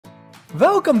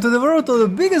Welcome to the world of the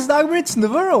biggest dog breeds in the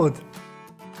world!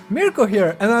 Mirko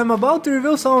here, and I'm about to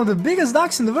reveal some of the biggest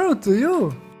dogs in the world to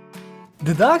you!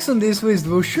 The dogs on this list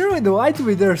will surely delight you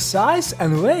with their size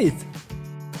and weight.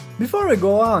 Before we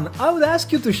go on, I would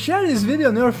ask you to share this video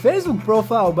on your Facebook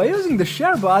profile by using the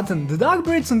share button. The dog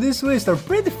breeds on this list are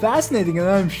pretty fascinating and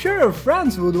I'm sure your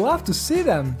friends would love to see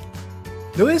them.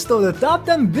 The list of the top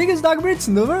 10 biggest dog breeds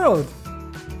in the world.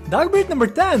 Dog breed number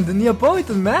 10, the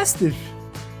Neapolitan Mastiff.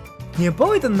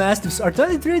 Neapolitan Mastiffs are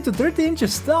 23 to 30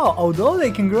 inches tall, although they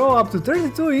can grow up to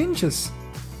 32 inches.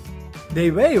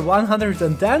 They weigh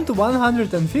 110 to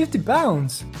 150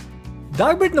 pounds.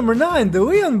 Dog breed number 9, the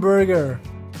Leonberger.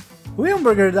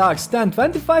 Leonberger dogs stand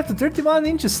 25 to 31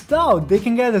 inches tall, they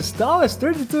can get as tall as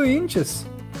 32 inches.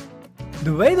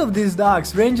 The weight of these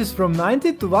dogs ranges from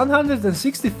 90 to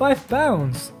 165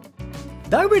 pounds.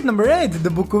 Dog breed number 8, the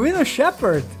Bukovina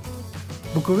Shepherd.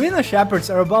 Bukovina Shepherds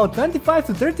are about 25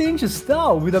 to 30 inches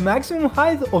tall with a maximum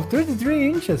height of 33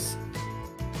 inches.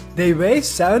 They weigh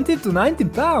 70 to 90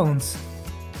 pounds.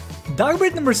 Dog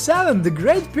breed number 7, the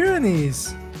Great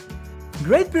Pyrenees.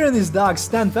 Great Pyrenees dogs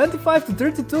stand 25 to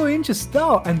 32 inches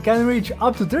tall and can reach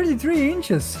up to 33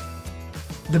 inches.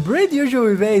 The breed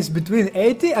usually weighs between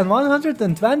 80 and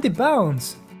 120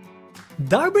 pounds.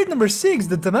 Dog breed number 6,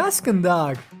 the Damascan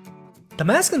Dog.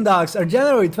 Damascan dogs are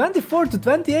generally 24 to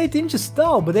 28 inches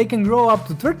tall, but they can grow up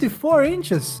to 34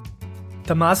 inches.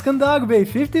 Damascan dog weigh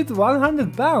 50 to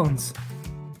 100 pounds.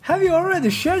 Have you already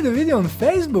shared the video on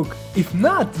Facebook? If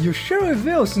not, you surely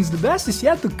will, since the best is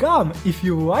yet to come. If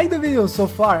you like the video so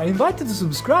far, I invite you to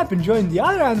subscribe and join the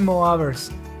other animal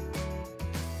lovers.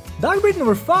 Dog breed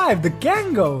number 5, the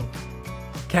Kango.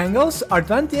 Kangos are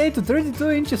 28 to 32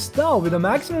 inches tall with a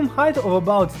maximum height of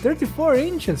about 34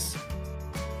 inches.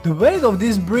 The weight of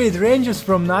this breed ranges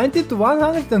from 90 to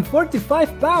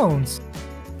 145 pounds.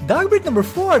 Dog breed number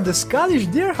 4, the Scottish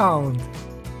Deerhound.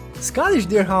 Scottish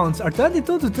Deerhounds are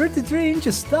 22 to 33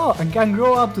 inches tall and can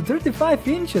grow up to 35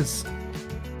 inches.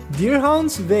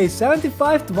 Deerhounds weigh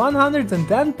 75 to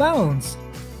 110 pounds.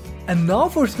 And now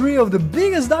for 3 of the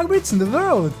biggest dog breeds in the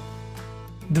world.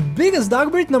 The biggest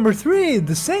dog breed number 3,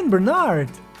 the Saint Bernard.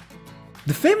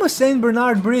 The famous Saint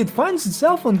Bernard breed finds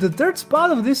itself on the 3rd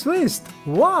spot of this list.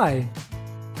 Why?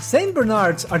 Saint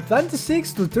Bernards are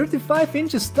 26 to 35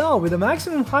 inches tall with a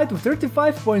maximum height of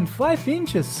 35.5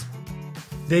 inches.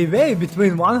 They weigh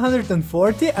between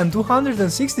 140 and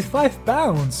 265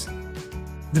 pounds.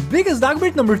 The biggest dog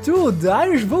breed number 2, the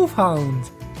Irish Wolfhound.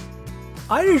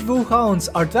 Irish Wolfhounds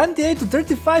are 28 to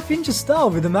 35 inches tall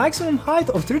with a maximum height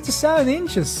of 37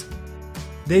 inches.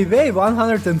 They weigh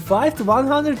 105 to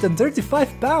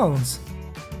 135 pounds.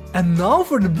 And now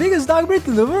for the biggest dog breed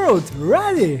in the world,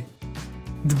 ready!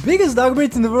 The biggest dog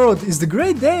breed in the world is the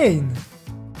Great Dane.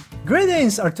 Great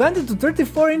Danes are 20 to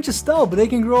 34 inches tall, but they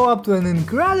can grow up to an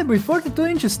incredibly 42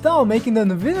 inches tall, making them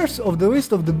the winners of the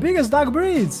list of the biggest dog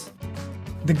breeds.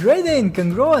 The Great Dane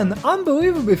can grow an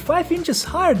unbelievably 5 inches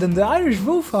higher than the Irish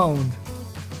Wolfhound.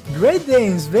 Great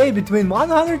Danes weigh between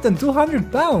 100 and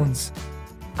 200 pounds.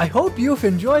 I hope you've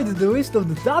enjoyed the list of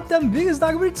the top 10 biggest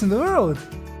dog breeds in the world.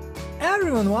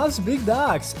 Everyone loves big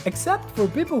dogs, except for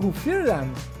people who fear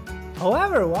them.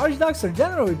 However, large dogs are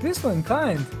generally peaceful and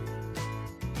kind.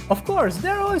 Of course,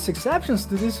 there are always exceptions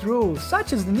to this rule,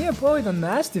 such as the Neapolitan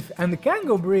Mastiff and the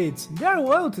Kango breeds. They are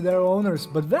loyal to their owners,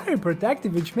 but very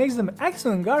protective, which makes them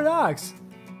excellent guard dogs.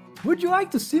 Would you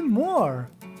like to see more?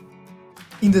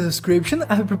 In the description,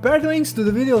 I have prepared links to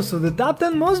the videos of the top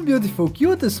 10 most beautiful,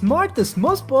 cutest, smartest,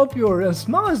 most popular and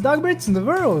smallest dog breeds in the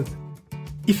world.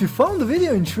 If you found the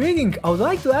video intriguing, I would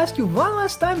like to ask you one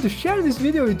last time to share this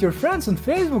video with your friends on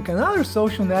Facebook and other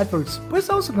social networks. Please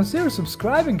also consider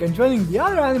subscribing and joining the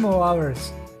other animal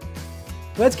lovers.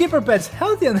 Let's keep our pets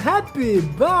healthy and happy,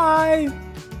 bye!